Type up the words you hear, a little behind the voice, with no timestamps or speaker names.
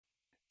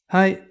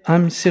Hi,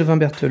 I'm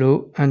Sylvain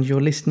Berthelot, and you're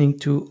listening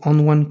to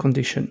On One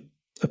Condition,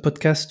 a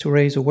podcast to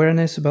raise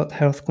awareness about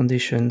health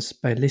conditions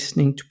by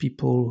listening to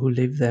people who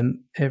live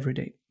them every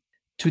day.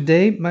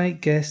 Today, my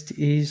guest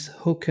is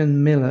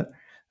Hawken Miller,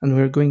 and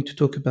we're going to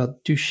talk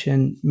about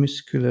Duchenne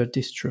Muscular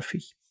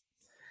Dystrophy.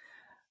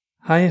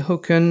 Hi,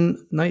 Hawken.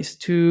 Nice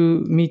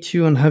to meet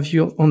you and have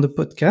you on the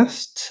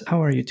podcast.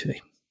 How are you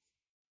today?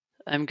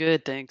 I'm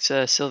good, thanks,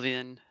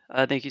 Sylvian.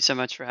 Thank you so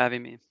much for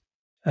having me.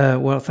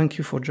 Well, thank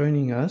you for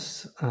joining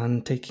us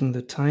and taking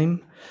the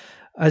time.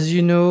 As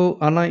you know,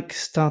 I like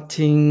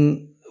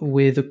starting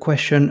with a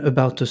question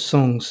about a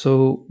song.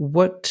 So,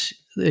 what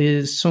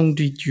song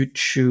did you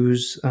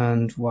choose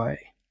and why?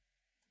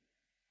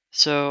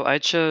 So I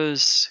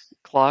chose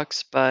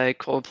Clocks by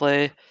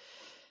Coldplay.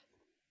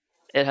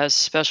 It has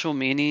special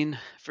meaning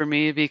for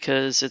me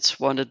because it's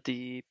one of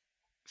the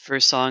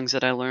first songs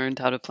that I learned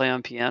how to play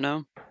on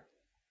piano.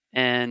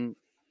 And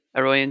I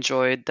really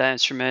enjoyed that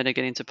instrument and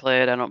getting to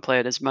play it. I don't play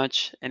it as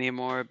much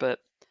anymore, but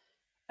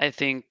I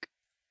think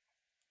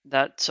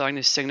that song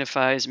just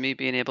signifies me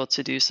being able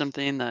to do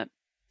something that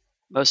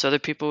most other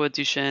people with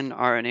Duchenne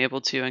are unable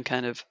to, and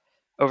kind of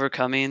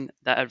overcoming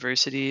that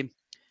adversity.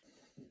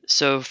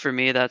 So for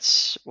me,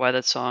 that's why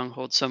that song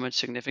holds so much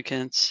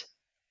significance.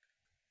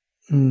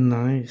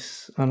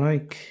 Nice. I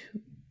like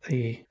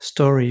the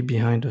story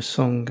behind a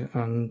song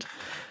and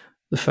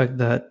the fact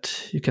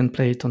that you can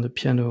play it on the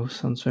piano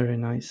sounds very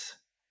nice.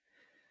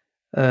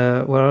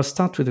 Well, I'll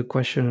start with a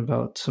question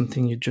about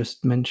something you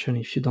just mentioned,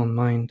 if you don't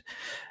mind.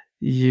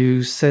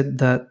 You said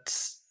that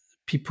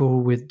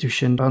people with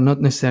Duchenne are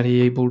not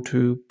necessarily able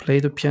to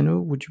play the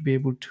piano. Would you be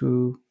able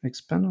to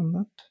expand on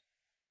that?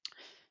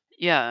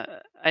 Yeah,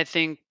 I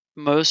think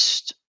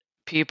most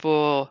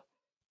people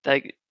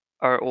that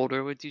are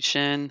older with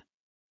Duchenne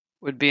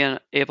would be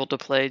able to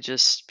play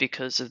just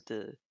because of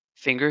the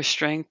finger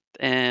strength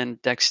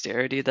and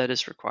dexterity that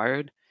is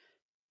required.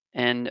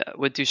 And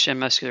with Duchenne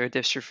muscular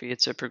dystrophy,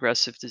 it's a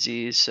progressive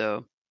disease,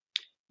 so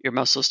your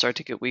muscles start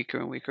to get weaker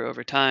and weaker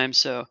over time.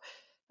 So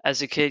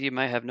as a kid, you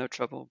might have no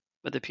trouble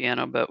with the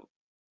piano, but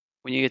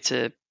when you get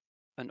to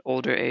an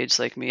older age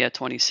like me at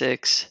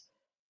 26,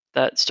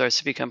 that starts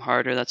to become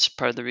harder. That's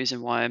part of the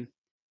reason why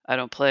I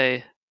don't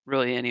play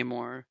really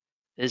anymore,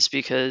 is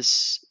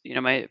because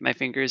my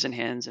fingers and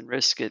hands and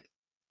wrists get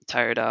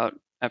tired out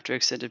after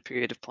extended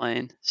period of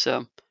playing.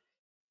 So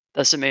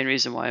that's the main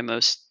reason why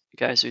most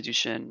guys with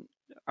Duchenne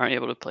aren't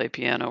able to play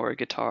piano or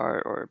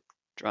guitar or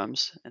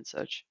drums and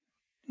such.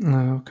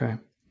 Okay.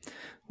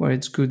 Well,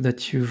 it's good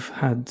that you've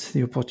had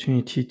the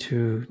opportunity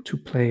to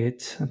play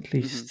it at Hmm.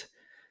 least.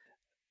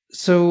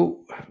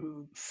 So,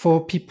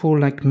 for people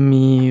like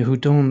me who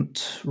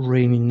don't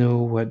really know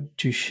what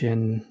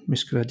Duchenne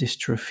muscular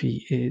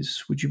dystrophy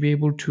is, would you be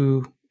able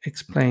to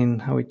explain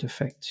how it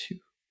affects you?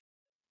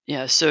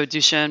 Yeah, so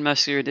Duchenne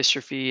muscular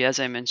dystrophy, as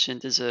I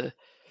mentioned, is a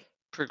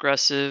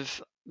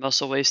progressive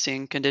muscle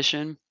wasting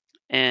condition.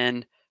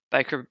 And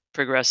by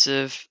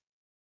progressive,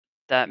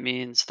 that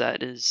means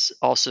that is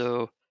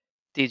also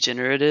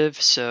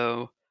degenerative.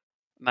 So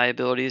my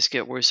abilities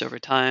get worse over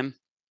time.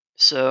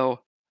 So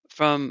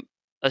from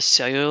a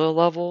cellular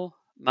level,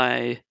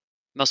 my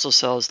muscle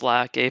cells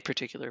lack a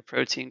particular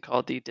protein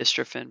called the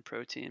dystrophin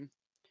protein.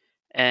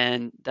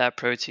 And that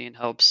protein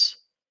helps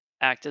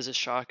act as a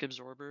shock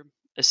absorber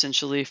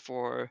essentially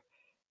for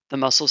the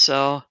muscle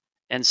cell.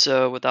 And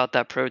so without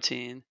that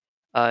protein,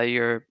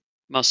 your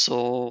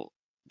muscle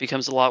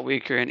becomes a lot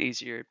weaker and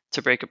easier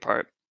to break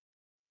apart.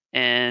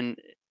 And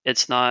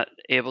it's not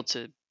able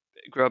to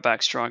grow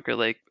back stronger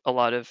like a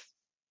lot of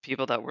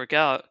people that work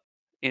out.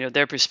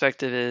 Their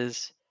perspective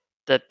is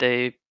that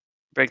they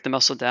break the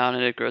muscle down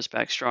and it grows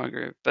back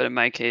stronger. But in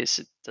my case,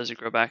 it doesn't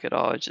grow back at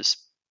all.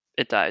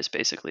 It dies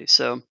basically.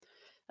 So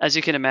as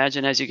you can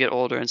imagine, as you get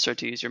older and start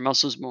to use your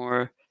muscles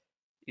more,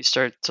 you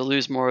start to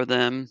lose more of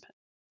them,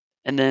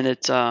 and then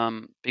it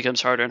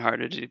becomes harder and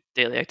harder to do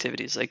daily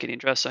activities like getting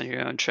dressed on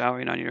your own,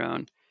 showering on your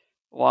own,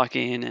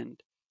 walking, and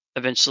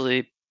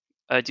eventually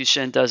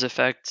Duchenne does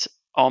affect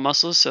all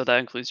muscles, so that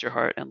includes your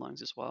heart and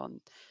lungs as well.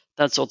 And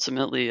that's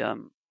ultimately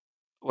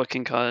what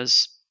can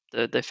cause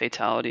the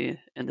fatality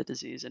in the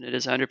disease, and it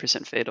is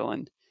 100% fatal,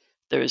 and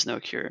there is no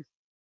cure.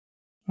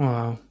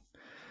 Wow.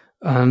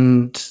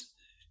 And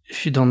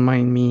if you don't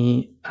mind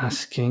me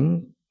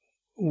asking,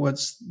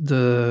 what's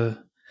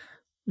the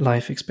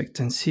life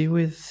expectancy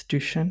with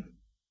Duchenne?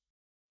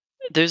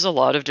 There's a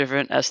lot of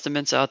different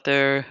estimates out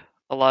there.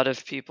 A lot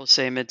of people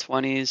say mid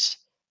 20s.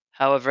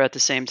 However, at the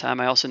same time,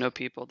 I also know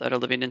people that are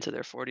living into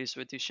their 40s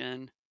with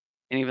Duchenne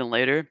and even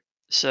later.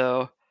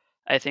 So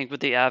I think with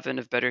the advent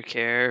of better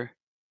care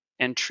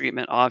and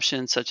treatment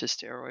options such as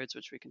steroids,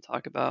 which we can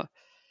talk about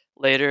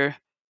later,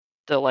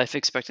 the life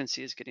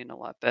expectancy is getting a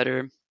lot better.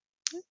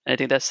 And I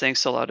think that's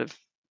thanks to a lot of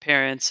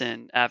parents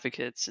and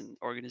advocates and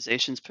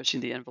organizations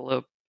pushing the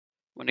envelope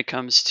when it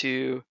comes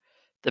to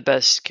the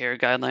best care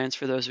guidelines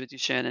for those with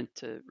Duchenne and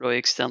to really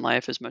extend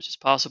life as much as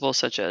possible,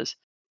 such as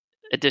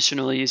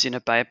additionally using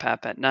a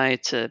BiPAP at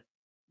night to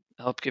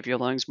help give your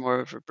lungs more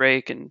of a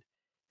break and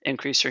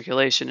increase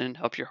circulation and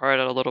help your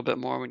heart out a little bit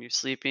more when you're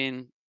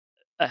sleeping.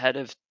 ahead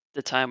of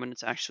the time when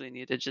it's actually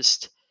needed,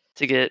 just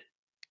to get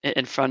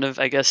in front of,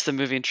 I guess, the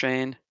moving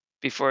train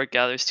before it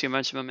gathers too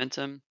much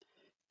momentum.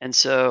 And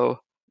so,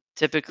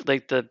 typically,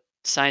 like the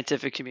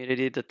scientific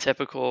community, the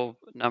typical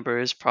number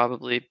is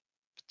probably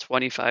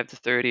 25 to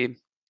 30.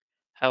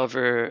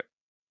 However,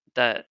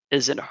 that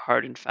isn't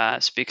hard and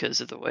fast because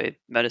of the way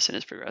medicine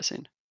is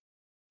progressing.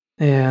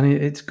 Yeah, and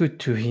it's good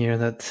to hear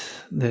that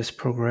there's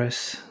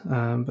progress,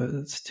 but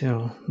it's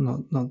still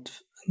not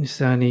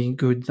necessarily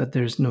good that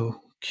there's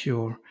no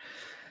cure.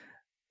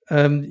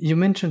 You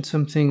mentioned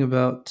something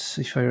about,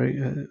 if I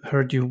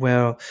heard you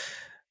well,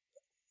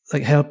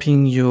 like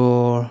helping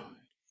your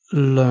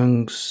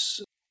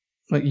lungs,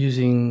 like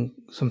using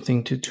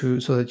something to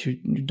so that you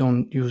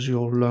don't use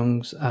your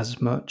lungs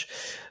as much.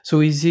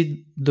 So is it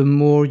the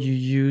more you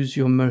use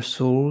your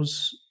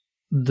muscles,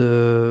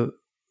 the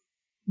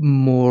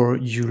more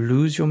you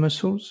lose your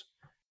muscles?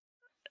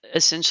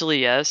 Essentially,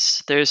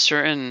 yes. There's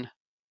certain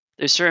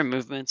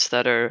movements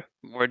that are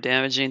more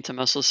damaging to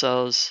muscle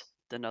cells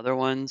than other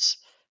ones.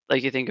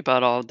 Like you think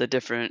about all the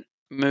different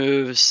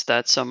moves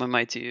that someone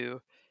might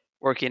do,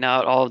 working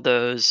out, all of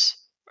those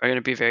are going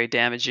to be very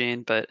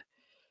damaging. But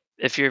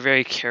if you're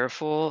very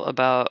careful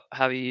about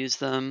how you use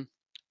them,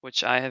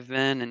 which I have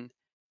been, and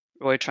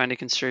really trying to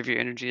conserve your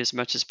energy as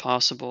much as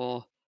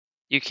possible,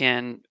 you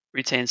can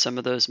retain some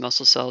of those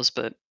muscle cells.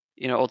 But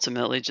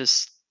ultimately,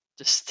 just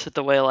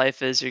the way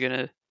life is, you're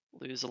gonna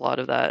lose a lot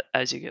of that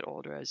as you get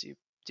older, as you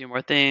do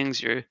more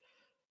things. Your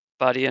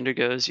body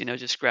undergoes,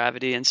 just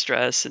gravity and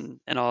stress and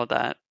all of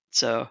that.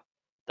 So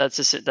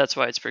that's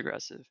why it's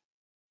progressive.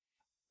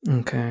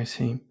 Okay, I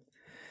see.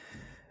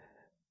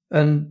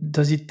 And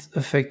does it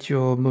affect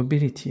your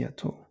mobility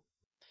at all?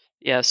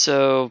 Yeah.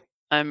 So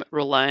I'm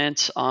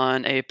reliant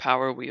on a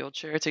power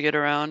wheelchair to get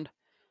around.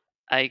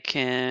 I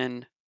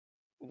can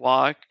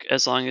walk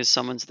as long as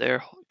someone's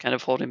there, kind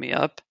of holding me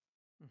up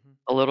Mhm.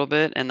 a little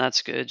bit, and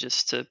that's good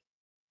just to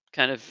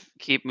kind of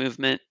keep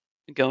movement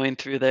going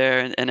through there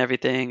and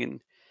everything,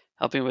 and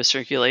helping with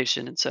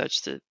circulation and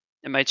such. And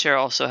my chair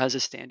also has a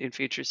standing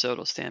feature, so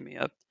it'll stand me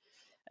up,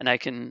 and I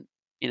can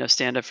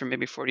stand up for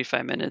maybe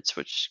 45 minutes,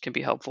 which can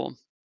be helpful.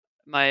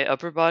 My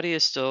upper body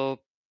is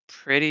still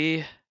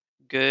pretty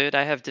good.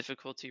 I have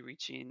difficulty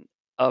reaching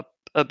up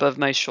above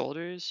my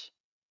shoulders,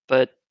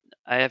 but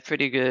I have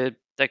pretty good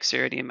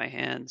dexterity in my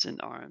hands and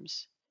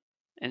arms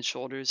and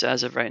shoulders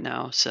as of right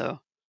now. So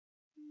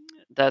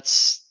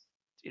that's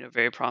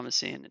very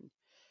promising, and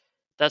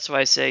that's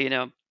why I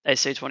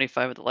say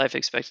 25 with the life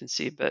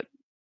expectancy, but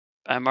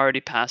I'm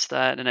already past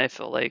that, and I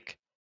feel like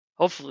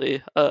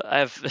hopefully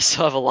I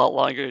still have a lot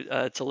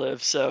longer to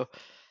live. So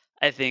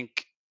I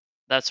think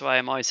that's why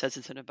I'm always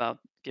hesitant about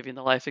giving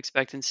the life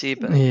expectancy.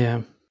 But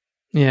Yeah.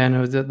 Yeah,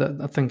 no,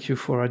 thank you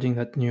for adding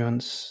that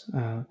nuance.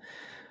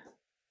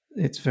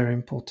 It's very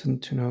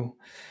important to know.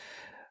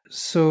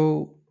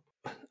 So,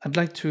 I'd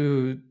like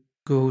to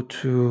go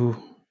to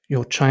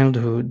your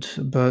childhood,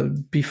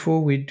 but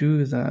before we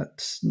do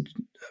that,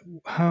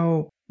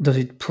 how does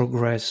it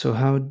progress? So,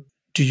 how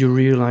do you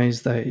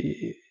realize that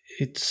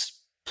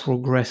it's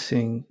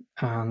progressing?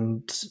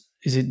 And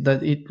is it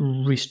that it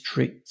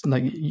restricts,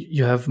 like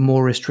you have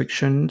more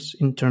restrictions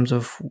in terms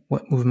of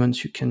what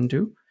movements you can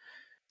do?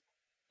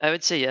 I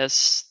would say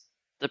yes,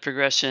 the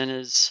progression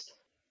is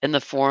in the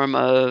form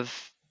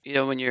of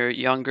when you're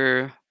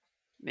younger,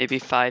 maybe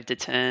 5 to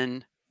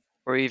 10,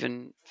 or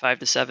even 5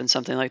 to 7,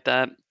 something like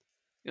that.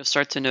 You'll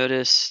start to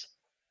notice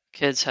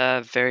kids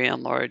have very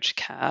enlarged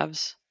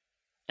calves,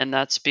 and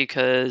that's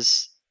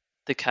because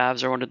the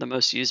calves are one of the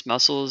most used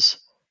muscles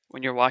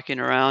when you're walking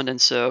around, and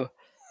so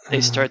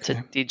they start to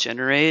Okay.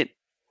 degenerate,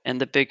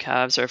 and the big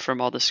calves are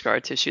from all the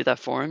scar tissue that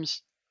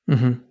forms.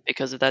 Hmm.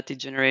 Because of that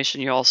degeneration,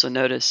 you also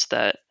notice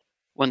that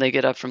when they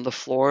get up from the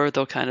floor,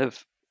 they'll kind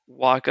of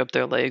walk up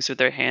their legs with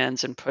their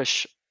hands and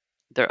push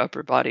their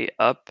upper body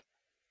up.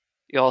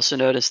 You also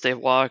notice they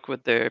walk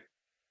with their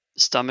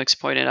stomachs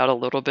pointed out a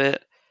little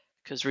bit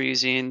because we're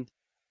using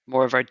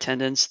more of our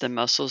tendons than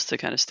muscles to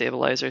kind of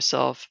stabilize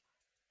ourselves.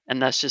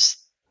 And that's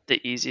just the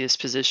easiest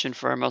position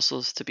for our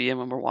muscles to be in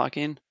when we're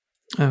walking.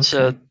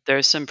 So Okay.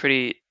 there's some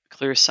pretty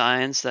clear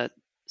signs that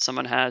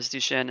someone has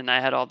Duchenne, and I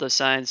had all those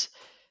signs.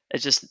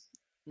 It's just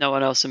no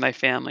one else in my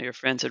family or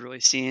friends had really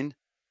seen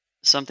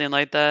something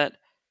like that.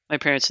 My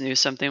parents knew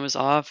something was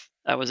off.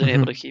 I wasn't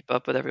able to Hmm. keep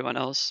up with everyone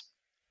else.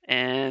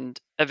 And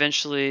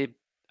eventually,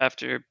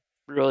 after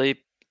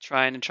really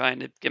trying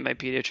to get my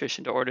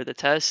pediatrician to order the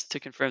test to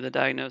confirm the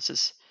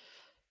diagnosis,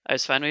 I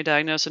was finally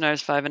diagnosed when I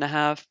was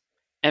 5.5.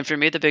 And for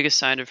me, the biggest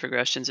sign of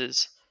progressions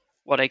is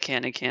what I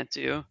can and can't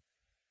do.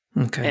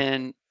 Okay.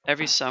 And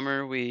every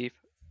summer, we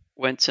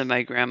went to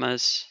my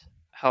grandma's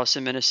house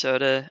in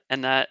Minnesota,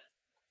 and that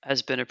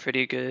has been a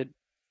pretty good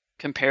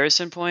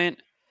comparison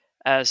point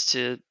as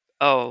to,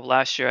 oh,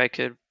 last year I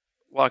could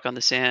walk on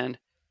the sand,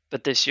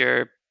 but this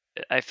year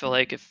I feel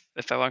like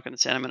if I walk on the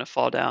sand, I'm going to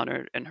fall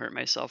down and hurt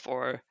myself.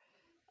 Or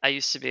I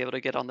used to be able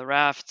to get on the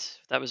raft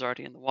that was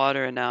already in the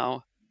water, and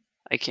now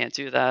I can't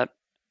do that.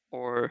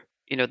 Or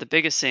the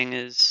biggest thing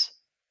is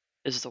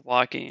the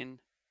walking,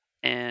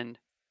 and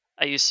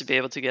I used to be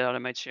able to get out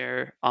of my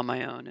chair on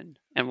my own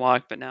and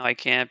walk, but now I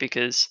can't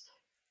because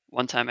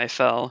one time I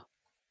fell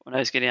when I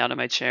was getting out of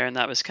my chair, and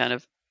that was kind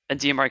of a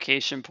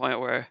demarcation point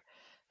where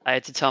I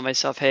had to tell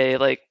myself, "Hey,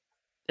 like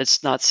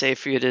it's not safe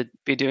for you to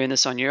be doing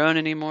this on your own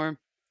anymore."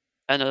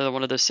 Another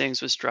one of those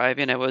things was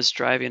driving. I was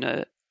driving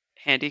a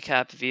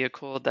handicapped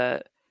vehicle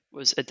that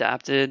was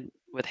adapted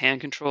with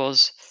hand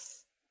controls,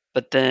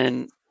 but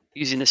then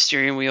using the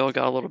steering wheel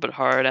got a little bit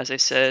hard. As I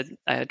said,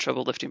 I had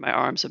trouble lifting my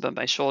arms above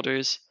my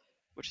shoulders,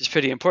 which is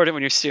pretty important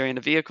when you're steering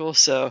a vehicle.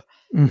 So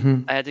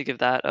Mm-hmm. I had to give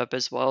that up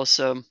as well.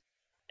 So,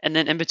 and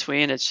then in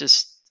between, it's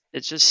just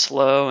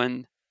slow,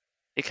 and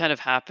it kind of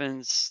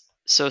happens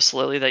so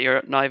slowly that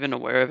you're not even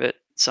aware of it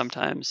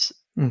sometimes.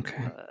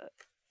 Okay.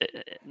 Uh,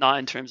 Not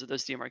in terms of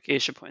those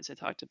demarcation points I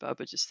talked about,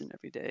 but just in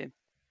every day.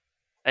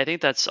 I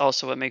think that's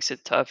also what makes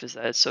it tough is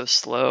that it's so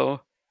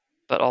slow,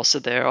 but also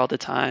there all the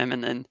time.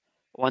 And then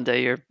one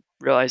day you're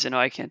realizing, oh,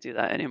 I can't do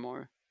that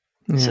anymore.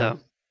 Yeah. So,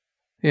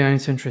 Yeah, and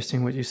it's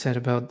interesting what you said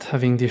about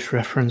having this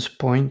reference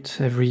point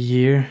every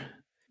year,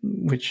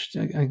 which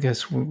I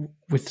guess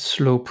with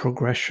slow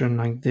progression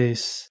like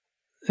this,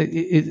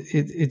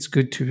 it's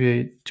good to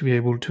be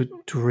able to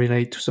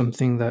relate to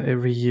something that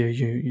every year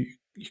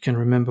you can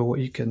remember what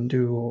you can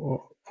do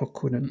or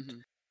couldn't.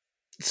 mhm.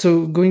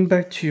 So going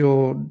back to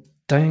your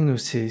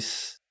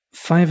diagnosis,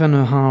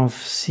 5.5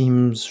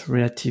 seems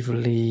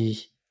relatively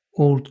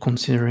old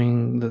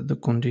considering the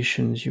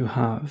conditions you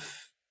have.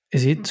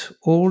 Is it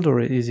old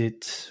or is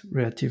it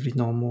relatively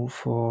normal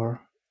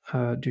for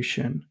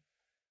Duchenne?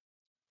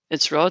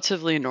 It's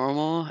relatively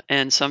normal.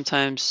 And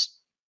sometimes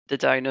the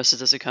diagnosis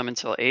doesn't come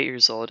until 8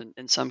 years old,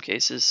 in some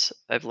cases,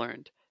 I've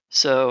learned.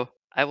 So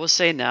I will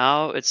say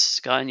now it's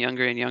gotten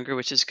younger and younger,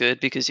 which is good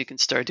because you can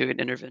start doing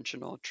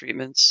interventional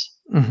treatments.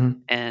 Hmm.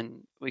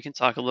 And we can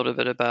talk a little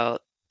bit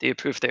about the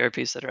approved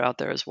therapies that are out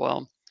there as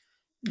well.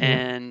 Yeah.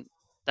 And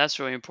that's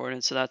really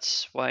important. So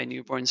that's why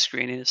newborn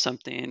screening is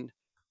something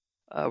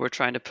we're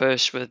trying to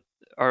push with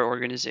our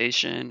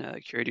organization,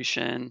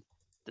 CureDuchenne,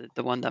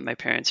 the one that my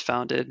parents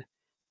founded,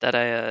 that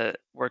I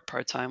work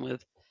part time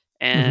with.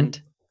 And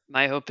Hmm.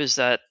 my hope is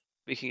that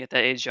we can get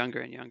that age younger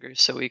and younger,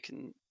 so we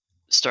can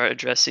start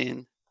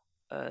addressing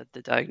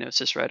the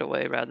diagnosis right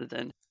away, rather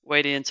than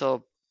waiting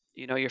until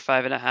you're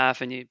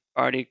 5.5 and you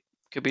already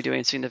could be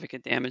doing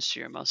significant damage to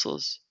your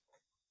muscles.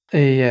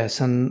 Yes,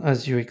 and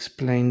as you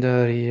explained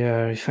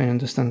earlier, if I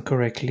understand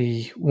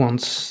correctly,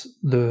 once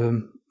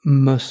the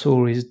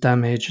muscle is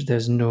damaged,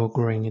 there's no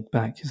growing it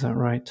back. Is that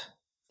right?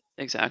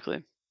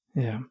 Exactly.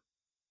 Yeah.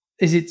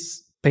 Is it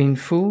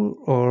painful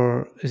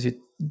or is it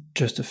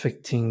just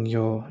affecting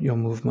your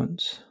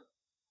movements?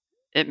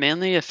 It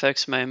mainly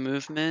affects my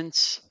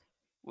movements.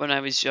 When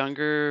I was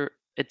younger,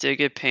 it did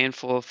get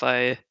painful if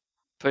I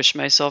pushed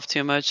myself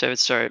too much. I would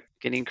start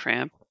getting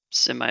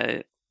cramps in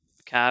my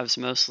calves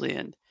mostly,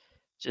 and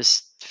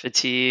just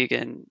fatigue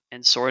and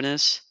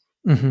soreness.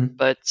 Hmm.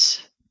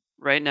 But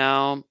right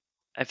now,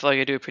 I feel like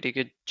I do a pretty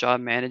good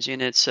job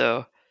managing it.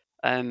 So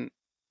I'm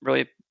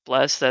really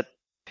blessed that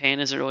pain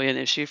isn't really an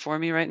issue for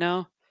me right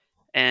now.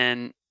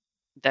 And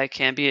that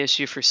can be an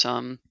issue for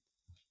some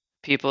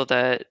people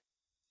that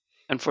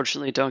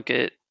unfortunately don't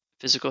get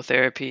physical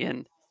therapy,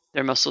 and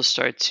their muscles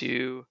start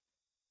to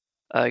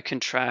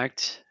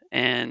contract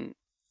and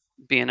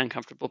be in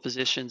uncomfortable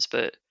positions.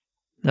 But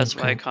that's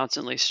why I Okay.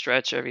 constantly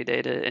stretch every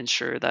day to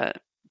ensure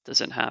that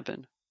doesn't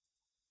happen.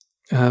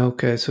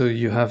 Okay, so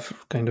you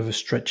have kind of a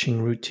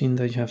stretching routine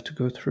that you have to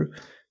go through.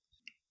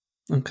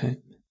 Okay.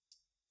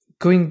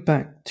 Going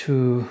back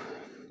to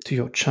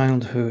your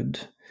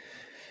childhood,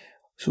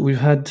 so we've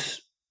had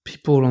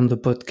people on the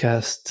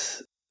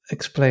podcast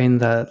explain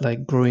that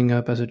like growing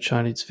up as a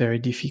child, it's very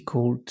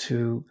difficult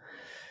to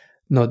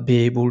not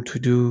be able to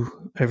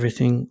do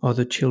everything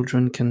other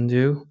children can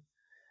do.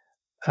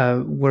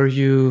 Were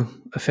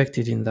you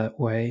affected in that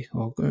way,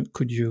 or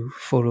could you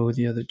follow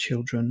the other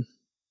children?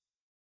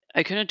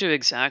 I couldn't do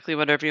exactly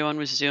what everyone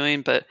was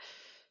doing, but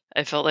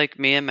I felt like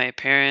me and my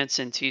parents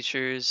and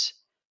teachers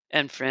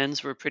and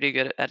friends were pretty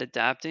good at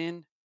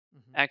adapting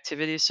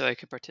activities so I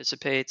could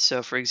participate.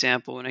 So, for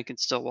example, when I could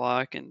still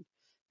walk and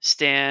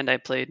stand, I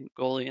played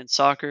goalie in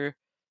soccer.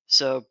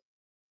 So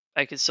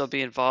I could still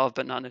be involved,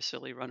 but not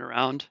necessarily run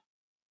around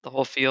the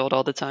whole field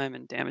all the time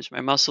and damage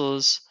my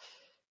muscles.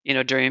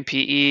 During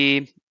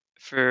PE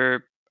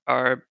for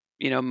our,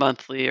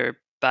 monthly or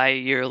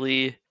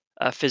bi-yearly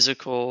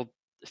physical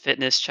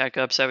fitness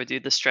checkups, I would do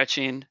the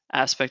stretching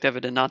aspect of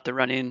it and not the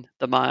running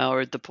the mile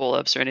or the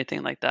pull-ups or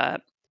anything like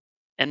that.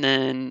 And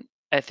then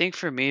I think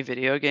for me,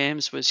 video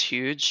games was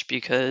huge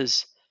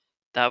because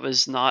that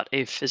was not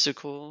a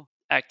physical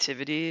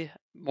activity,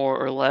 more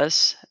or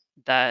less,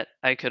 that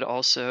I could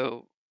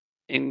also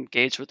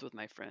engage with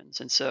my friends.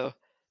 And so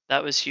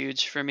that was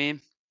huge for me.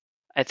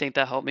 I think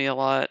that helped me a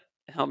lot.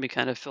 It helped me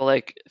kind of feel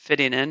like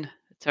fitting in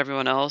to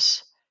everyone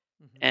else.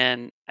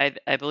 And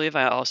I believe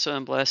I also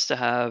am blessed to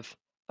have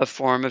a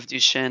form of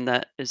Duchenne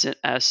that isn't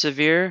as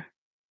severe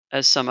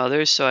as some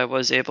others. So I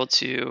was able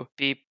to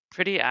be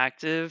pretty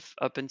active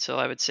up until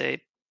I would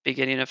say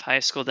beginning of high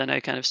school. Then I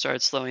kind of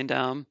started slowing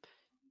down.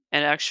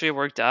 And it actually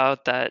worked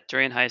out that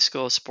during high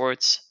school,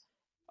 sports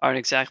aren't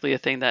exactly a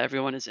thing that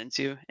everyone is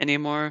into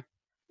anymore,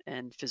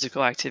 and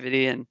physical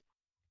activity. And,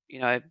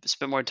 I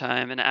spent more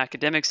time in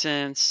academic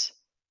sense,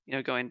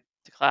 going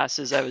to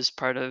classes. I was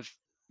part of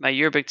my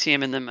yearbook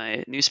team and then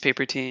my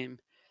newspaper team.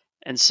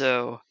 And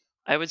so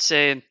I would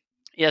say,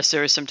 yes,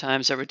 there were some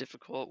times that were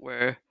difficult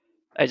where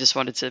I just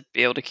wanted to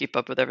be able to keep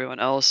up with everyone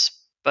else.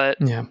 But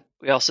Yeah.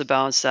 we also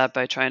balanced that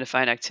by trying to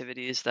find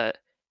activities that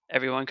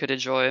everyone could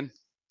enjoy,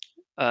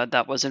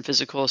 that wasn't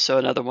physical. So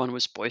another one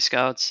was Boy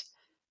Scouts,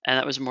 and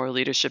that was more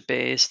leadership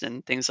based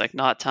and things like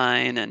knot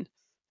tying and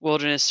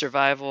wilderness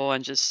survival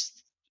and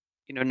just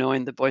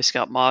knowing the Boy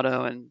Scout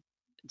motto and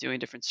doing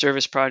different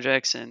service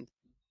projects. And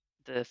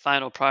the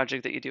final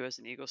project that you do as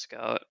an Eagle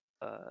Scout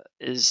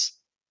is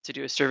to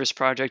do a service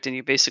project, and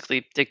you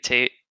basically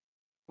dictate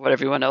what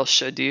everyone else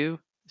should do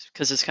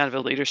because it's kind of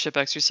a leadership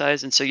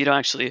exercise, and so you don't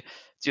actually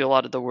do a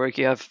lot of the work.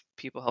 You have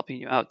people helping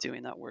you out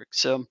doing that work.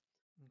 So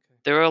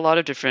there are a lot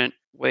of different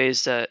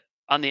ways that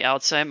on the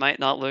outside might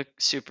not look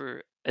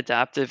super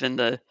adaptive in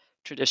the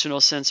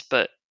traditional sense,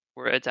 but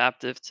were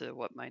adaptive to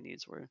what my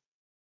needs were.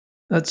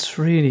 That's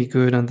really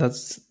good, and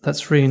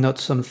that's really not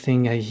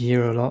something I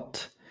hear a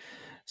lot.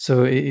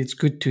 So it's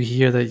good to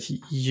hear that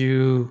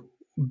you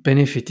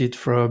benefited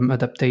from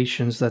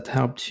adaptations that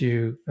helped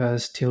you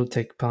still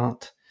take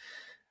part.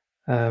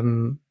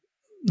 Um,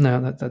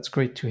 no, that's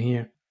great to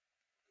hear.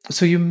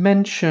 So you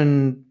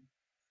mentioned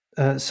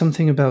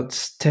something about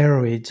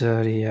steroids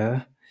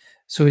earlier.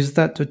 So is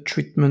that a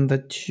treatment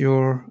that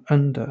you're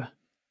under?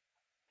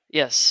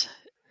 Yes,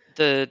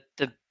 the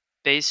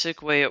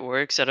basic way it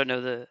works, I don't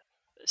know the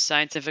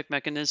scientific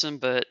mechanism,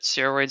 but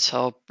steroids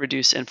help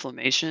reduce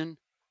inflammation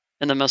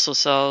in the muscle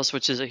cells,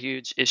 which is a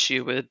huge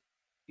issue with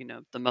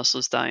the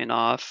muscles dying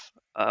off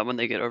when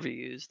they get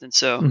overused. And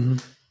so Hmm.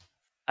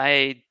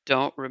 I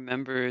don't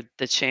remember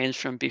the change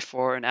from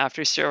before and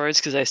after steroids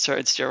because I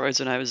started steroids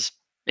when I was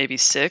maybe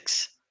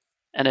 6,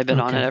 and I've been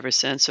on it Okay. ever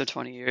since, so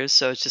 20 years.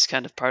 So it's just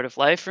kind of part of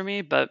life for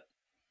me. But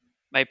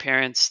my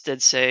parents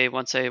did say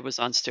once I was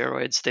on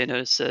steroids, they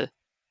noticed a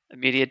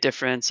immediate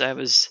difference. I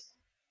was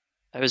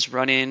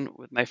running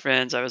with my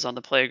friends. I was on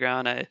the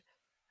playground. I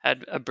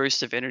had a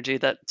burst of energy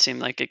that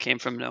seemed like it came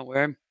from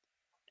nowhere.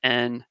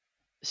 And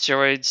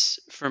steroids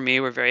for me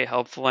were very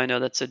helpful. I know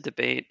that's a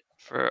debate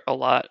for a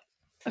lot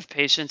of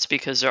patients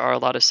because there are a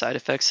lot of side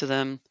effects to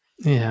them.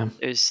 Yeah.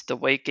 There's the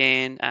weight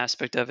gain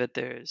aspect of it,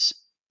 there's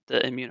the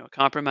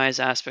immunocompromised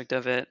aspect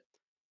of it.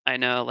 I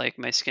know like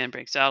my skin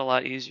breaks out a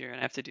lot easier and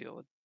I have to deal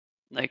with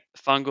like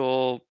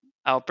fungal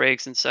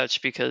outbreaks and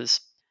such because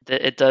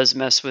it does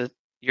mess with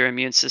your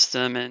immune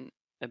system and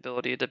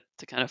ability to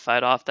kind of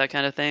fight off that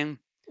kind of thing.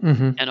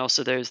 Hmm. And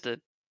also there's the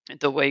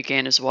weight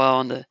gain as well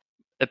and the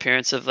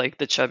appearance of like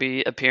the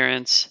chubby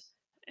appearance.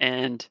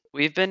 And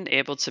we've been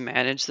able to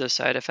manage those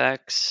side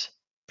effects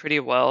pretty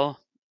well.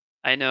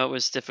 I know it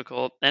was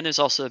difficult, and there's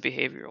also a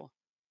behavioral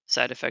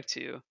side effect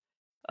too,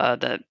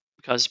 that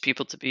causes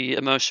people to be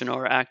emotional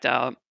or act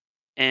out.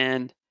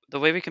 And the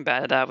way we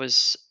combated that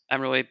was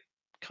I'm really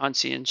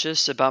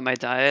conscientious about my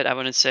diet. I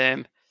wouldn't say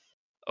I'm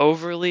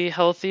overly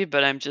healthy,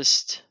 but I'm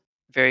just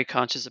very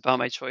conscious about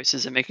my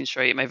choices and making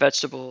sure I eat my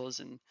vegetables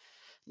and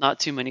not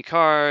too many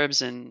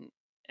carbs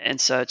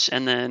and such.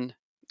 And then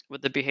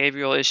with the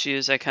behavioral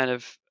issues, I kind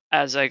of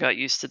as I got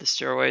used to the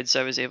steroids,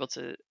 I was able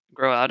to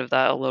grow out of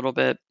that a little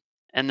bit.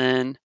 And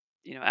then,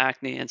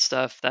 acne and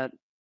stuff that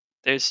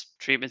there's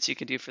treatments you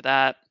can do for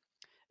that.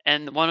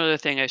 And one other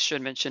thing I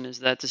should mention is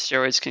that the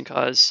steroids can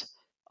cause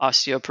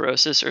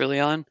osteoporosis early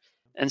on.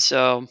 And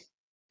so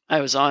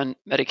I was on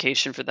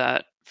medication for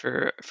that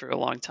for a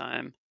long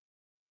time.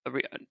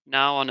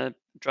 Now on a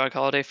drug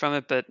holiday from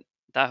it, but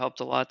that helped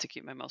a lot to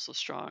keep my muscles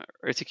strong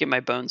or to keep my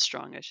bones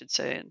strong, I should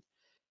say. And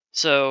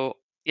so,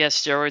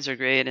 yes, steroids are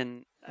great,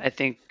 and I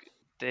think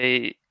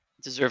they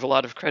deserve a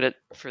lot of credit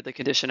for the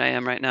condition I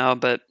am right now,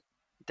 but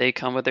they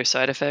come with their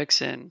side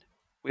effects, and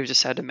we've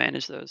just had to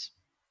manage those.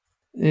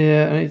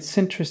 Yeah, and it's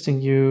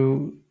interesting.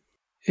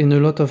 In a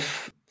lot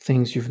of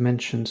things you've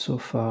mentioned so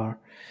far,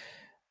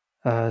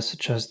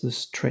 such as the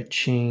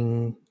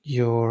stretching,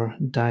 your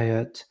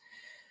diet,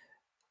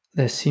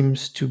 there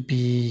seems to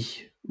be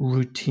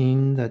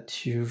routine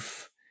that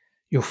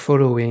you're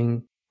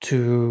following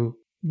to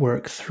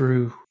work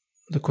through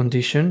the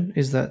condition.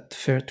 Is that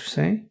fair to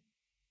say?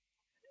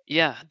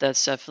 Yeah,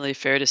 that's definitely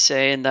fair to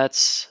say, and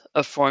that's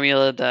a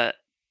formula that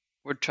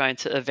we're trying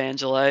to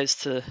evangelize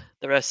to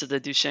the rest of the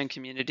Duchenne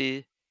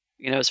community,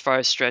 as far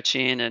as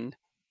stretching and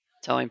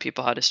telling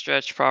people how to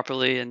stretch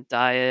properly and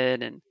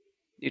diet and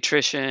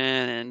nutrition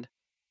and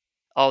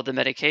all the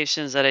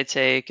medications that I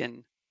take.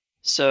 And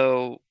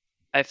so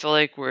I feel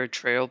like we're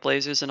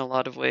trailblazers in a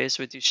lot of ways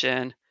with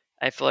Duchenne.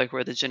 I feel like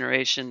we're the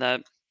generation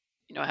that,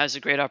 has a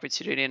great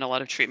opportunity and a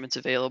lot of treatments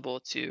available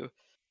to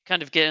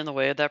kind of get in the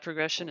way of that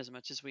progression as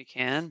much as we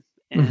can.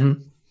 And Hmm.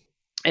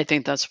 I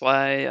think that's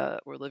why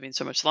we're living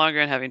so much longer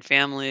and having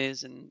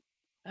families and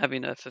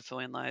having a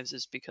fulfilling lives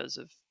is because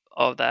of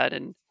all of that.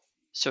 And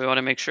so we want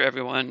to make sure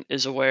everyone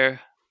is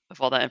aware of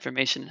all that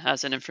information and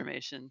has that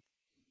information.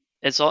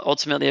 it's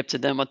ultimately up to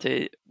them what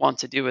they want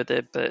to do with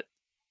it, but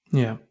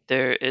Yeah.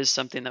 there is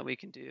something that we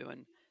can do.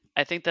 And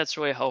I think that's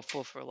really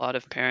helpful for a lot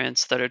of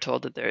parents that are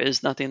told that there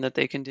is nothing that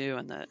they can do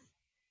and that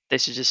they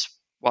should just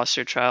watch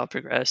their child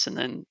progress and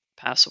then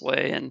pass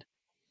away and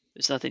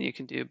there's nothing you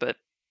can do. But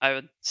I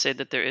would say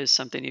that there is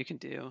something you can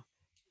do.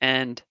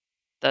 And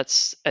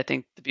that's, I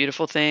think, the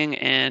beautiful thing.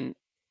 And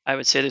I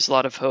would say there's a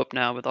lot of hope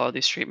now with all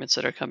these treatments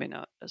that are coming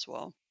out as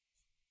well.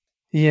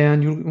 Yeah,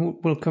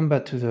 and we'll come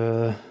back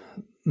to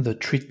the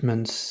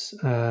treatments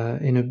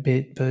in a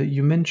bit, but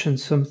you mentioned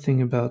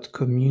something about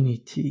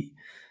community,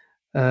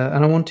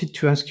 and I wanted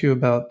to ask you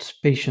about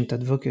patient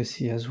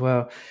advocacy as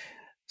well.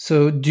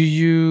 So, do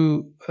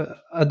you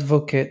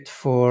advocate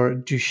for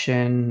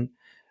Duchenne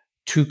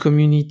to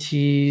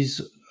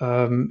communities?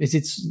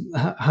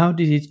 How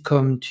did it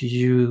come to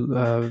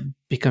you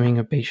becoming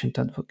a patient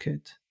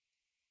advocate?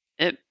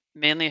 It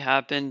mainly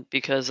happened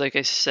because, like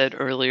I said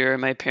earlier,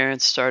 my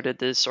parents started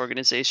this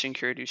organization,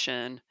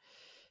 CureDuchenne,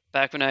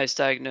 back when I was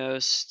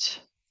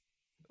diagnosed.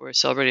 We're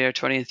celebrating our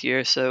 20th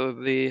year, so it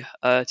would be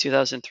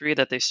 2003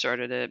 that they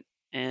started it.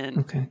 And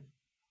Okay.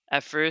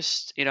 at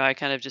first, I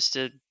kind of just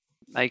did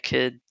my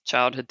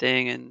childhood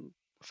thing and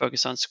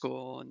focus on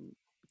school and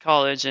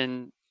college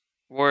and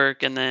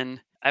work. And then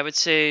I would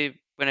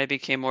say when I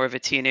became more of a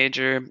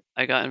teenager,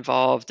 I got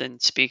involved in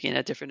speaking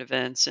at different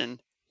events.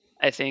 And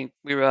I think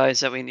we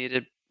realized that we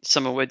needed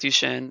someone with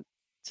Duchenne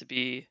to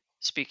be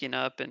speaking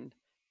up and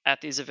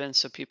at these events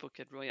so people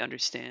could really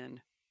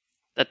understand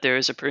that there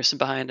is a person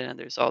behind it and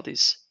there's all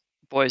these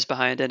boys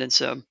behind it. And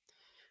so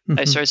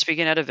I started Hmm.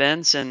 speaking at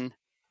events and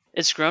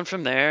it's grown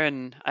from there.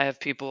 And I have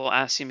people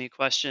asking me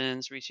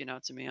questions, reaching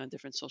out to me on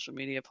different social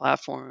media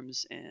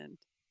platforms. And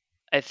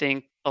I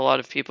think a lot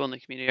of people in the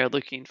community are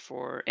looking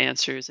for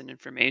answers and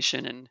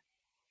information. And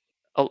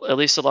at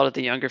least a lot of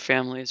the younger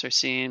families are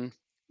seeing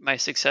my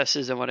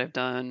successes and what I've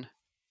done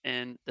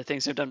and the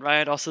things I've done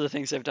right, also the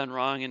things I've done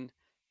wrong, and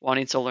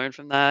wanting to learn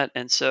from that.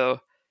 And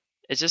so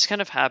it just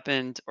kind of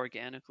happened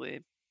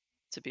organically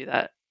to be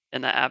that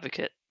in that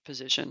advocate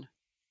position.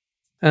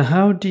 And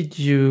how did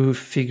you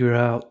figure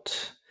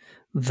out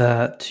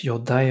that your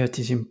diet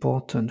is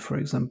important, for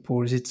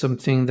example? Is it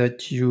something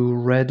that you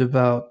read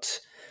about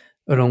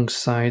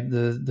alongside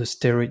the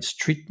steroids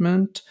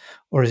treatment,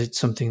 or is it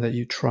something that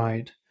you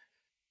tried?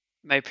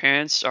 My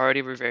parents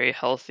already were very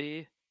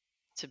healthy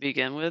to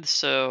begin with,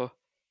 so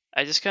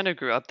I just kind of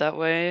grew up that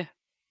way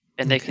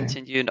and they Okay.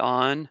 continued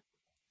on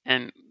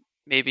and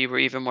maybe were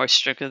even more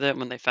strict with it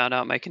when they found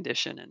out my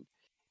condition and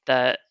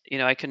that,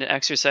 I couldn't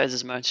exercise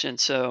as much and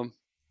so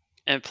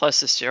and plus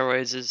the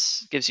steroids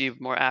is gives you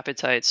more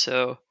appetite,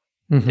 so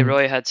they Hmm.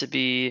 really had to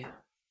be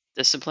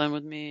disciplined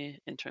with me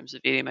in terms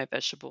of eating my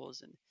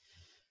vegetables and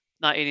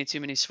not eating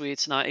too many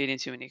sweets, not eating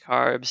too many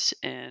carbs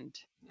and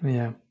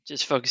Yeah.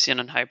 just focusing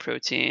on high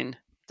protein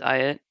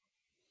diet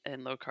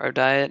and low carb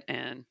diet.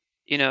 And,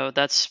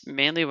 that's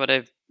mainly what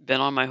I've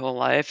been on my whole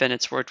life. And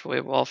it's worked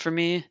really well for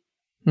me.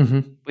 Hmm.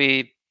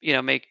 We,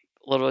 make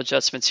little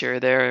adjustments here or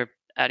there,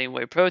 adding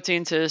whey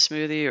protein to a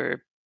smoothie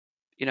or,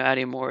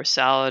 adding more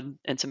salad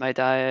into my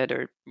diet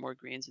or more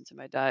greens into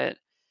my diet.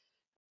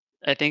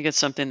 I think it's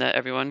something that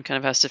everyone kind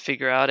of has to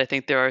figure out. I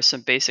think there are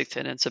some basic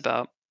tenets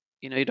about,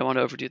 you don't want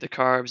to overdo the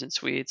carbs and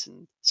sweets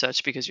and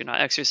such because you're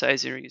not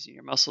exercising or using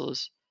your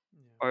muscles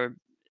or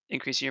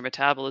increasing your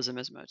metabolism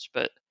as much.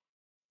 But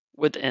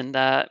within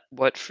that,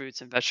 what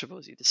fruits and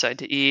vegetables you decide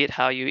to eat,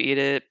 how you eat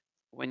it,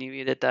 when you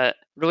eat it, that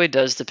really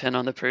does depend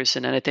on the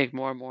person. And I think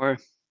more and more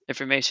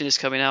information is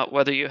coming out,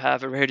 whether you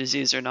have a rare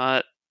disease or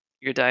not.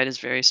 Your diet is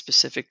very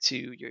specific to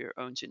your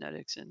own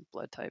genetics and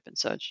blood type and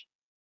such.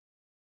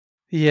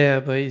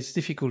 Yeah, but it's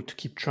difficult to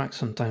keep track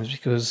sometimes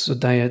because the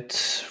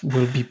diet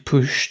will be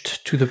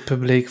pushed to the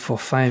public for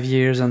 5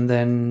 years and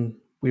then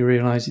we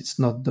realize it's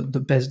not the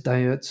best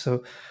diet.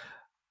 So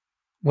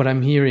what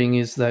I'm hearing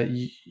is that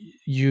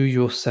you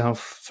yourself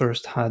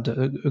first had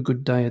a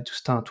good diet to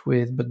start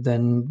with, but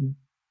then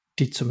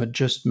did some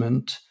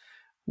adjustment,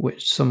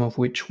 which some of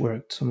which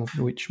worked, some of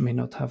which may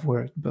not have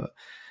worked, but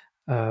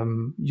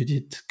you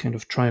did kind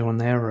of trial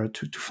and error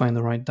to find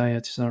the right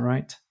diet. Is that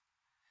right?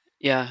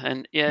 Yeah,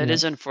 and yeah, it Yeah.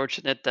 is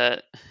unfortunate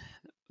that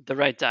the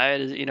right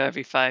diet is,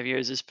 every 5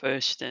 years is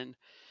pushed. And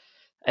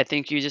I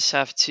think you just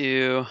have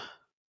to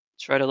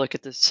try to look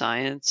at the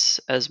science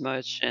as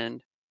much.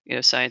 And,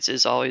 science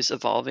is always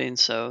evolving.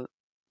 So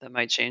that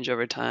might change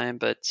over time.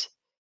 But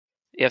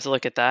you have to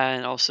look at that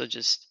and also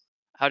just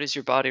how does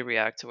your body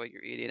react to what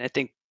you're eating? I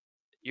think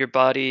your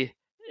body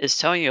is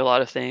telling you a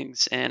lot of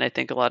things. And I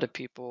think a lot of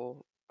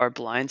people are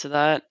blind to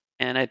that.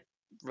 And I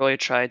really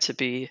try to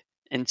be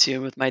in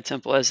tune with my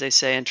temple, as they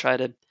say, and try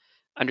to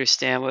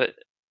understand what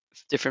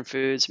different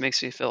foods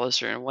makes me feel a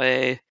certain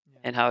way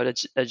and how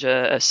it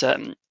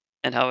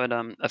and how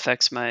it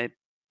affects my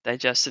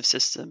digestive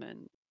system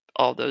and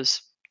all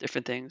those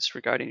different things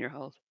regarding your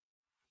health.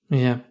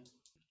 Yeah.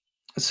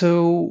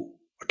 So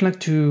I'd like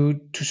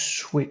to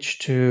switch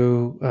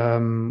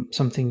to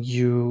something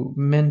you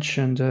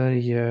mentioned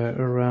earlier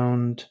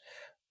around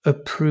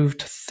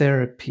approved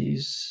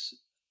therapies,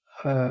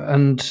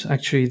 and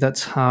actually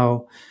that's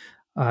how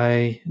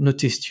I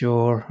noticed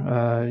your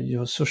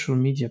social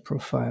media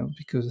profile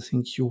because I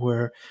think you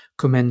were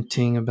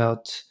commenting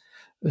about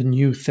a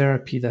new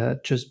therapy that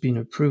had just been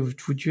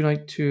approved. Would you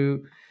like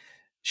to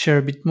share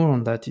a bit more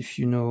on that if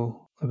you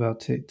know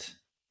about it?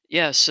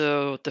 Yeah,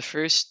 so the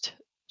first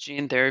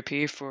gene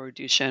therapy for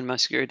Duchenne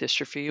muscular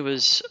dystrophy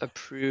was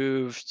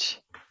approved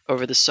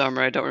over the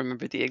summer. I don't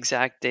remember the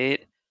exact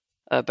date,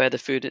 by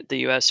the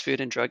U.S. Food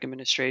and Drug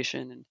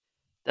Administration, and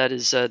that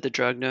is the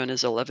drug known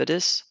as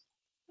Elevidys,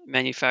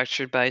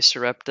 manufactured by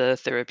Sarepta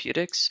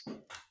Therapeutics.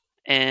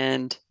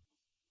 And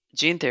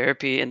gene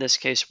therapy in this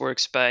case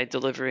works by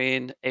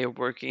delivering a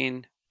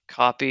working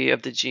copy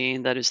of the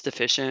gene that is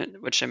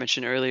deficient, which I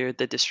mentioned earlier,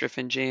 the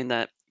dystrophin gene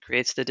that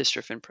creates the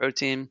dystrophin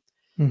protein.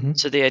 Hmm.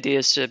 So the idea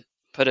is to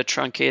put a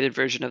truncated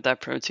version of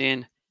that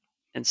protein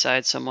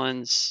inside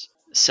someone's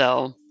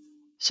cell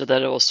so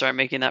that it will start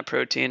making that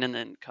protein and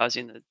then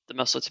causing the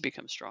muscle to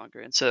become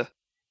stronger. And so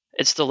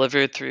it's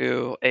delivered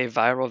through a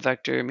viral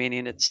vector,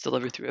 meaning it's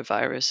delivered through a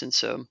virus. And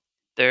so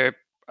there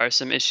are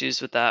some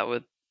issues with that,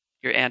 with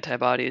your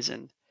antibodies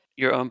and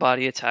your own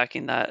body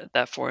attacking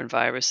that foreign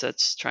virus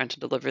that's trying to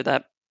deliver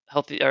that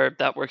healthy or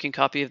that working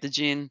copy of the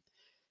gene.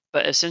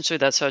 But essentially,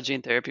 that's how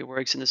gene therapy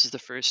works, and this is the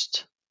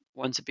first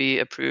one to be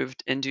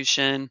approved in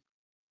Duchenne.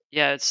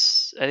 Yeah, I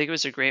think it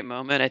was a great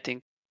moment. I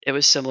think it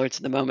was similar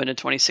to the moment in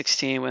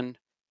 2016 when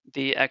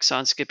the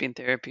exon skipping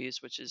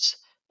therapies, which is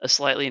a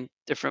slightly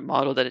different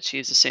model that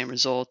achieves the same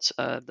results,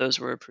 those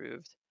were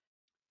approved.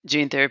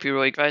 Gene therapy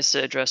really tries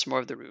to address more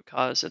of the root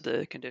cause of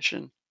the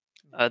condition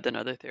than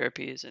other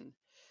therapies, and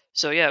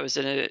so yeah, it was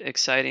an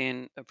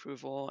exciting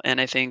approval,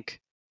 and I think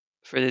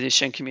for the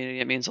Duchenne community,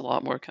 it means a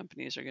lot more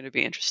companies are going to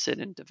be interested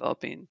in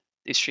developing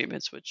these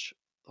treatments, which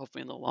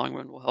hopefully in the long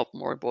run will help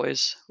more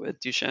boys with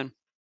Duchenne.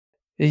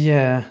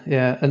 Yeah,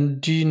 yeah.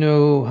 And do you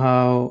know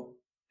how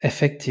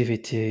effective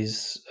it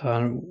is?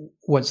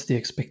 What's the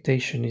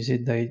expectation? Is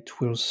it that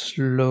it will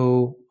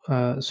slow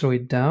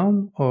it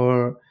down,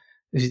 or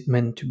is it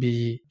meant to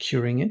be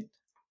curing it?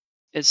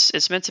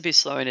 It's meant to be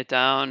slowing it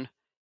down.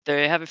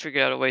 They haven't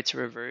figured out a way to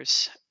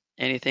reverse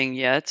anything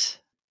yet.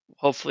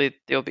 Hopefully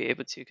they'll be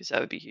able to, because that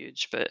would be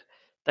huge. But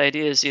the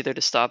idea is either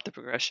to stop the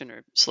progression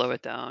or slow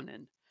it down.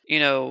 And you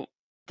know,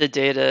 the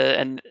data,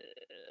 and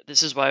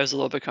this is why it was a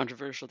little bit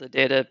controversial. The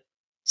data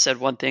said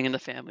one thing, and the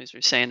families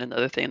were saying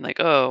another thing.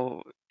 Like,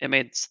 oh, it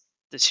made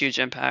this huge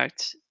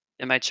impact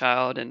in my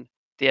child, and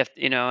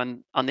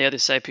and on the other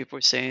side, people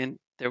were saying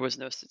there was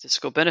no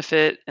statistical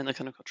benefit in the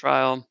clinical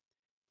trial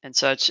and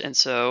such. And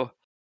so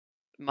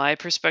my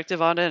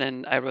perspective on it,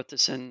 and I wrote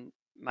this in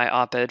my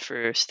op-ed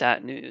for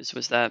Stat News,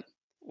 was that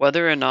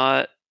whether or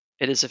not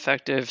it is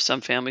effective,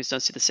 some families don't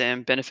see the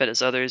same benefit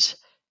as others.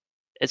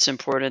 It's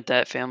important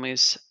that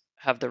families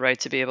have the right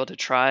to be able to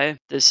try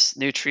this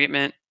new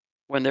treatment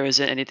when there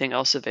isn't anything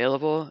else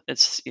available.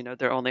 It's,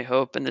 their only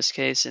hope in this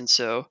case. And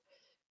so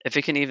if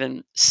it can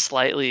even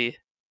slightly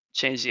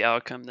change the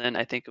outcome, then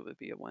I think it would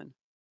be a win.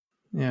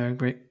 Yeah,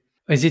 great.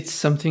 Is it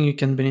something you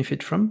can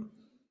benefit from?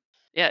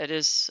 Yeah, it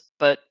is.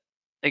 But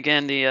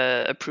again,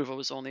 the approval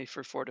was only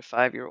for 4 to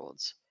 5 year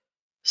olds.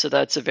 So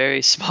that's a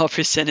very small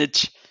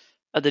percentage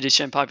of the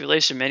Duchenne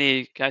population.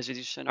 Many guys with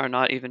Duchenne are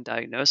not even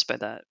diagnosed by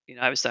that.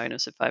 I was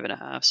diagnosed at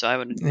 5.5, so I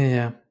wouldn't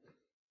Yeah,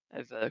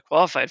 have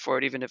qualified for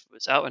it even if it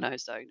was out when I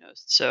was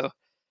diagnosed. So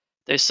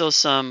there's still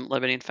some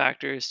limiting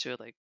factors to it,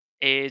 like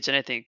age, and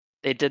I think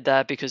they did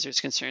that because there's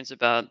concerns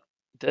about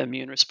the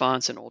immune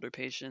response in older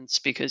patients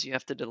because you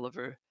have to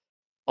deliver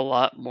a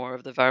lot more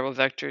of the viral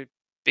vector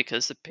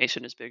because the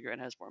patient is bigger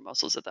and has more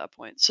muscles at that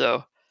point.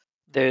 So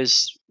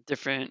there's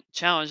different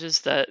challenges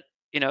that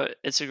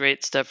it's a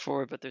great step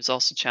forward, but there's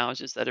also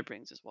challenges that it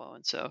brings as well.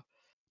 And so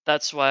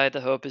that's why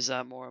the hope is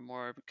that more and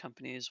more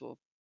companies will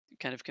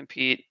kind of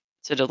compete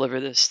to deliver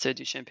this to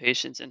Duchenne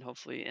patients and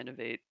hopefully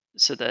innovate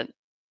so that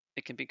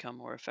it can become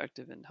more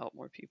effective and help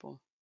more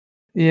people.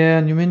 yeah.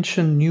 And you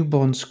mentioned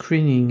newborn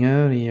screening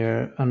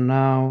earlier, and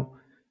now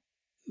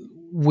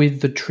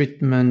with the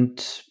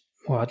treatment,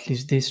 or at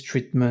least this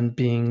treatment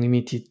being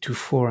limited to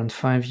 4 and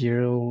 5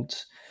 year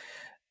olds,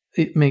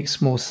 it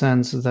makes more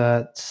sense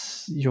that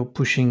you're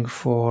pushing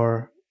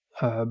for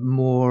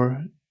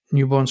more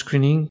newborn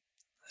screening.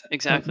 Um,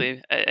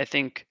 Exactly. I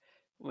think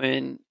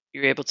when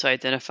you're able to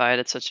identify it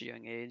at such a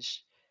young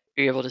age,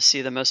 you're able to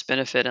see the most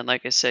benefit. And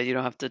like I said, you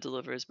don't have to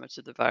deliver as much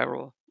of the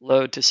viral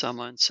load to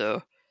someone.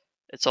 So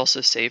it's also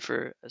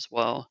safer as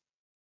well.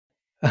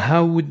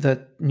 how would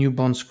that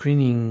newborn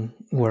screening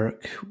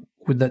work?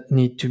 Would that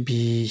need to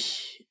be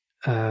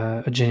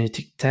a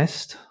genetic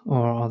test,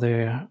 or are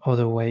there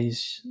other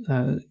ways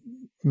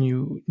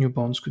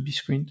newborns could be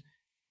screened?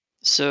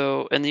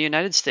 So in the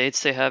United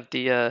States, they have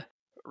the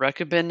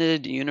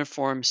recommended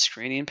uniform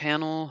screening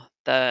panel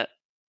that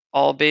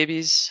all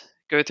babies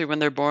go through when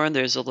they're born.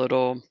 There's a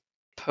little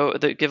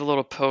they give a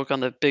little poke on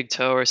the big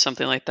toe or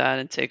something like that,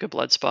 and take a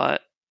blood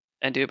spot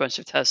and do a bunch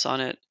of tests on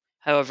it.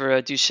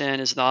 However, Duchenne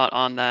is not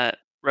on that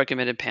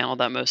recommended panel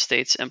that most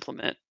states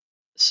implement.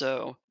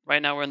 So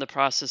right now we're in the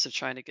process of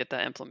trying to get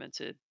that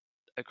implemented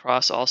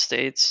across all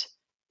states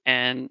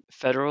and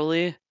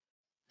federally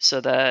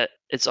so that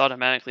it's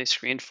automatically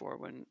screened for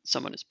when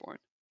someone is born.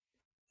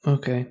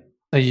 Okay.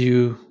 Are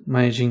you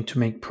managing to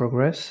make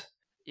progress?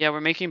 Yeah,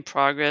 we're making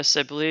progress.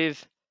 I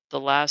believe the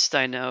last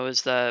I know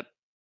is that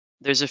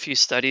there's a few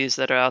studies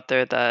that are out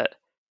there that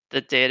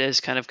the data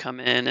has kind of come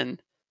in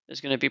and is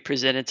going to be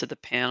presented to the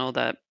panel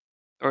that,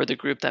 or the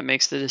group that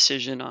makes the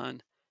decision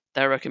on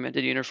that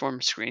recommended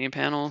uniform screening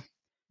panel,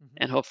 Mhm.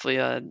 and hopefully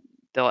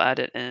they'll add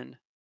it in.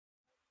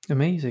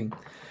 Amazing.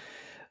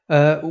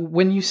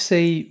 When you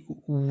say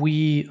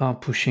we are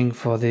pushing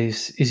for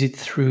this, is it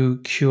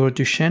through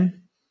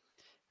CureDuchenne?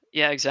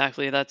 Yeah,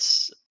 exactly.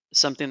 That's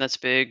something that's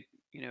big,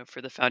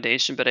 for the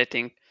foundation, but I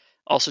think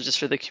also just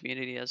for the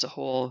community as a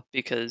whole,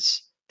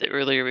 because the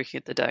earlier we can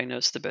get the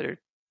diagnosis, the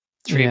better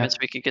Yeah, treatments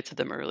we can get to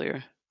them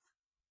earlier.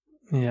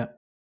 yeah.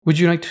 Would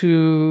you like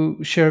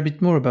to share a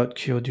bit more about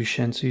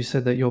CureDuchenne? So you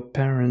said that your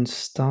parents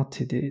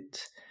started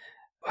it.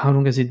 How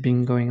long has it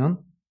been going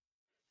on?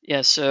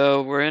 Yeah,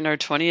 so we're in our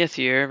 20th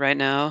year right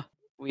now.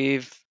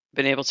 We've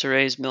been able to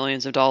raise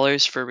millions of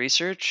dollars for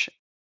research.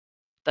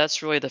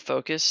 That's really the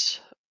focus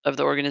of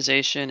the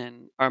organization,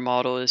 and our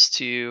model is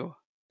to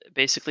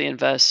basically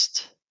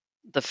invest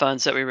the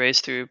funds that we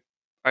raise through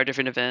our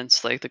different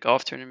events, like the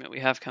golf tournament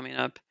we have coming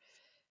up,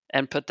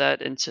 and put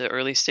that into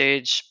early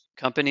stage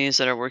companies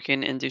that are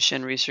working in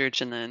Duchenne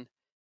research, and then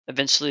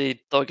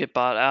eventually they'll get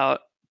bought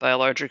out by a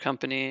larger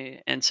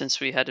company. And since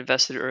we had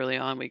invested early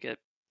on, we get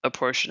a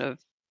portion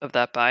of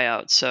that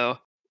buyout. So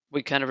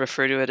we kind of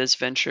refer to it as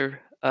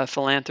venture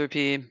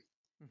philanthropy, Mhm.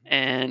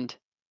 and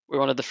we're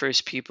one of the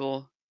first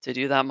people to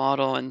do that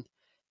model, and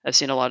I've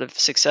seen a lot of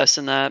success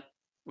in that.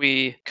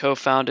 We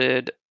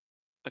co-founded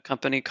a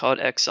company called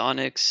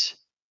Exonics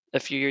a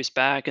few years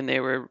back, and they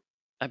were,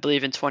 I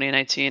believe, in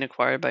 2019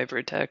 acquired by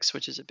Vertex,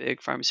 which is a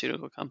big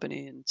pharmaceutical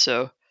company. And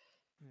so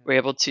Yeah. we're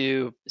able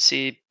to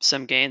see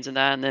some gains in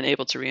that and then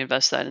able to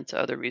reinvest that into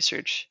other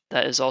research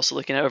that is also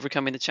looking at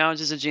overcoming the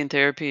challenges of gene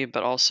therapy,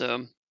 but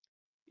also,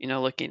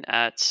 looking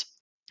at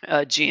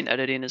gene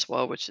editing as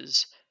well, which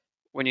is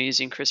when you're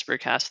using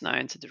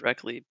CRISPR-Cas9 to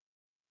directly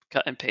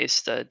cut and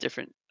paste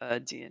different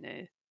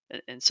DNA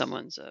in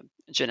someone's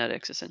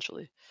genetics,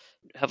 essentially.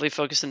 Heavily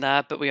focused in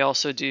that, but we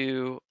also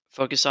do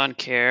focus on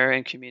care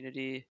and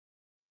community,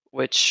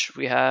 which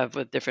we have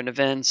with different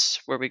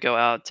events where we go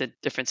out to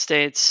different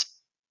states.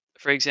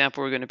 For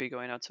example, we're going to be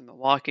going out to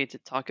Milwaukee to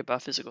talk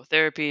about physical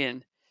therapy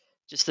and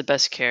just the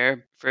best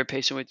care for a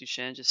patient with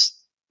Duchenne. Just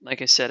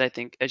like I said, I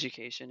think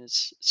education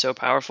is so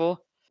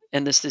powerful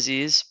in this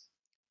disease.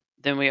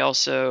 Then we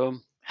also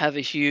have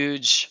a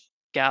huge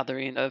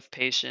gathering of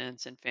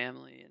patients and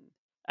family and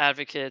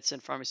advocates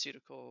and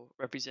pharmaceutical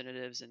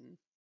representatives and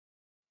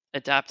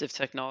adaptive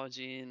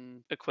technology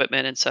and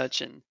equipment and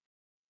such. And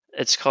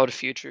it's called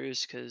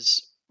Futures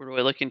because we're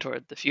really looking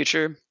toward the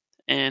future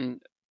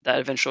and that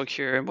eventual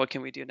cure and what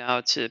can we do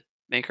now to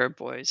make our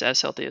boys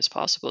as healthy as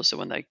possible. So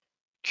when that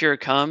cure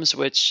comes,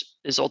 which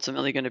is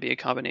ultimately going to be a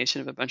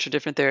combination of a bunch of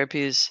different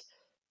therapies,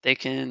 they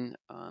can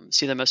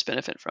see the most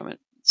benefit from it.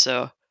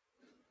 So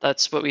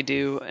that's what we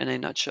do in a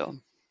nutshell.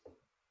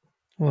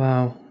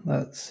 Wow,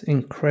 that's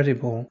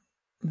incredible.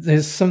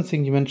 There's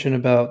something you mentioned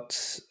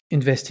about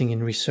investing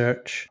in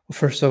research.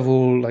 First of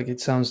all, like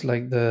it sounds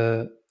like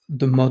the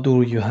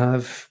model you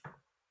have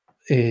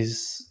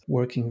is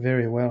working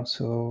very well.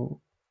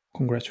 So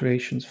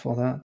congratulations for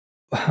that.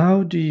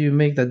 How do you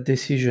make that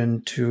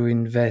decision to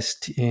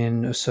invest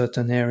in a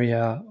certain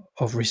area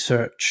of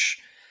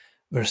research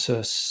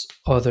versus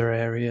other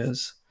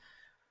areas?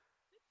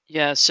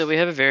 Yeah, so we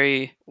have a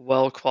very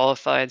well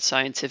qualified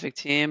scientific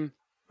team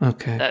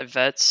Okay. that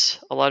vets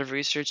a lot of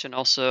research and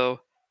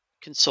also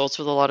consults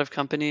with a lot of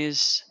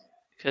companies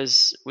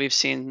because we've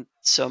seen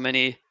so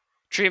many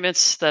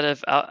treatments that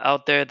have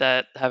out there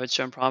that haven't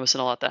shown promise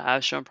and a lot that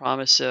have shown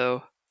promise.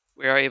 So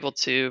we are able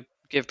to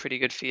give pretty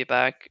good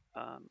feedback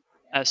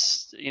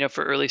as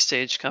for early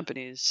stage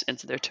companies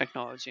into their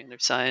technology and their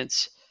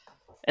science,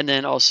 and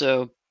then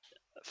also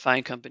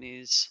find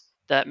companies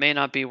that may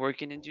not be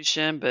working in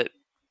Duchenne, but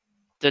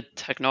the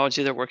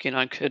technology they're working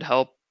on could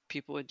help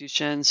people with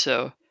Duchenne.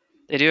 So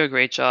they do a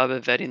great job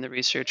of vetting the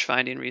research,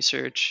 finding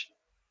research,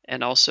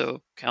 and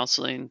also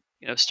counseling,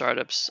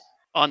 startups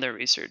on their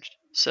research.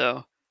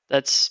 So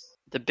that's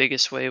the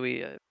biggest way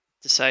we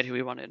decide who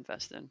we want to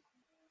invest in.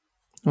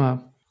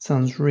 Wow.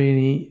 Sounds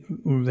really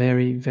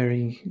very,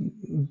 very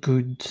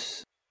good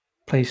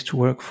place to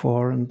work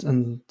for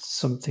and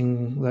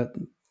something that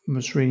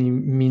must really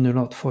mean a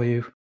lot for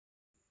you.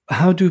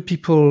 How do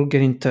people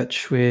get in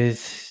touch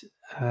with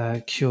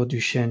Cure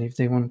Duchenne if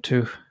they want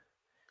to?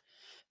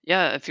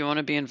 Yeah, if you want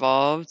to be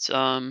involved,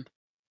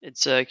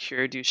 it's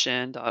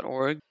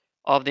CureDuchenne.org.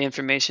 All of the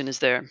information is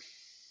there.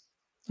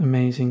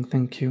 Amazing,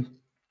 thank you.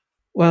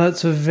 Well,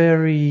 it's a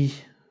very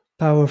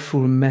powerful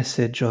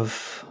message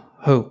of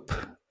hope,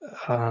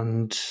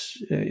 and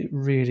it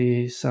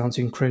really sounds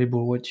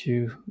incredible what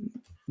you,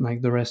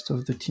 like the rest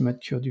of the team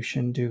at Cure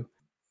Duchenne, do.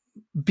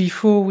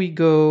 Before we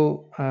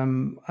go,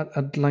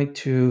 I'd like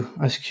to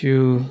ask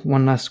you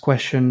one last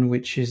question,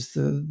 which is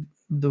the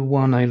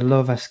one I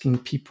love asking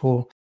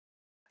people.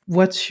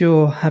 What's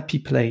your happy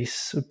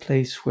place, a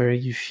place where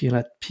you feel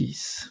at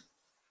peace?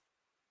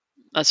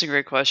 That's a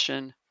great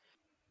question.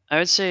 I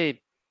would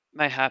say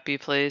my happy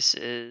place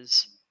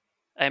is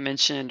I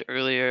mentioned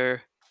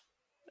earlier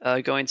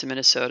going to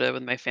Minnesota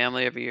with my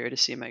family every year to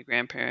see my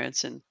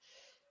grandparents, and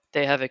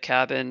they have a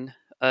cabin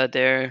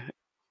there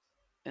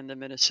in the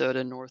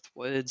Minnesota North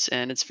Woods,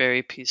 and it's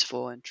very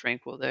peaceful and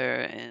tranquil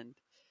there. And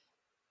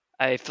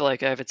I feel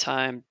like I have a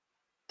time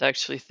to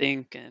actually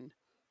think and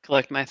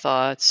collect my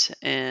thoughts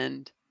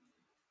and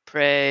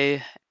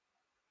pray,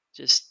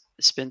 just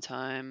spend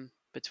time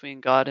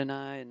between God and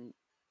I and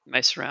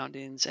my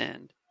surroundings.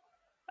 And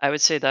I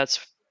would say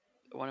that's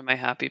one of my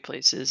happy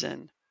places,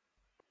 and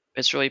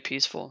it's really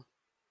peaceful.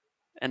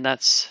 And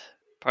that's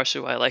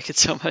partially why I like it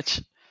so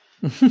much.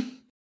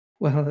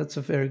 Well, that's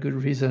a very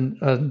good reason.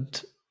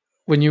 And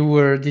when you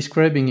were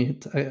describing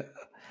it,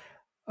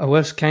 I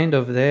was kind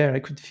of there. I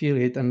could feel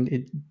it, and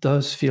it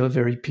does feel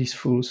very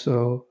peaceful.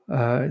 So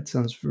it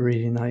sounds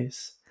really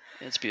nice.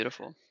 It's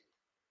beautiful.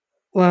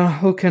 Well,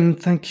 Håkan,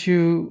 thank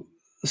you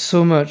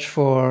so much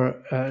for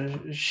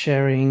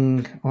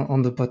sharing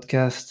on the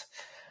podcast.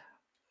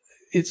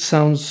 It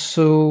sounds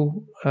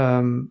so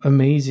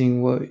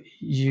amazing what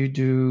you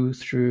do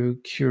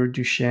through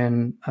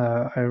CureDuchenne.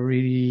 I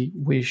really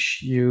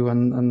wish you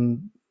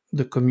and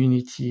the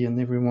community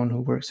and everyone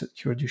who works at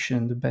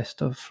CureDuchenne the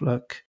best of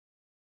luck.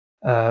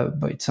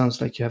 But it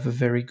sounds like you have a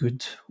very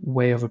good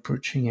way of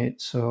approaching it,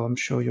 so I'm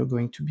sure you're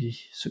going to be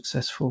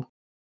successful.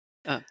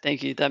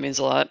 Thank you. That means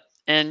a lot.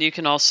 And you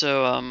can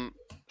also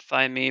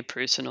find me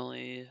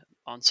personally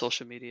on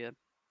social media.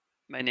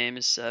 My name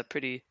is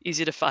pretty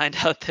easy to find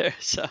out there.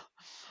 So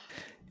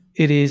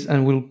It is,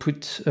 and we'll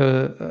put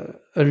a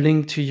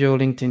link to your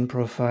LinkedIn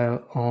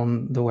profile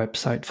on the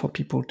website for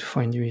people to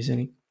find you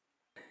easily.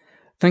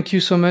 Thank you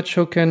so much,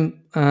 Håkan,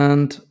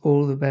 and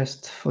all the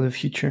best for the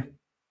future.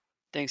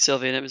 thanks,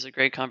 Sylvian. It was a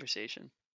great conversation.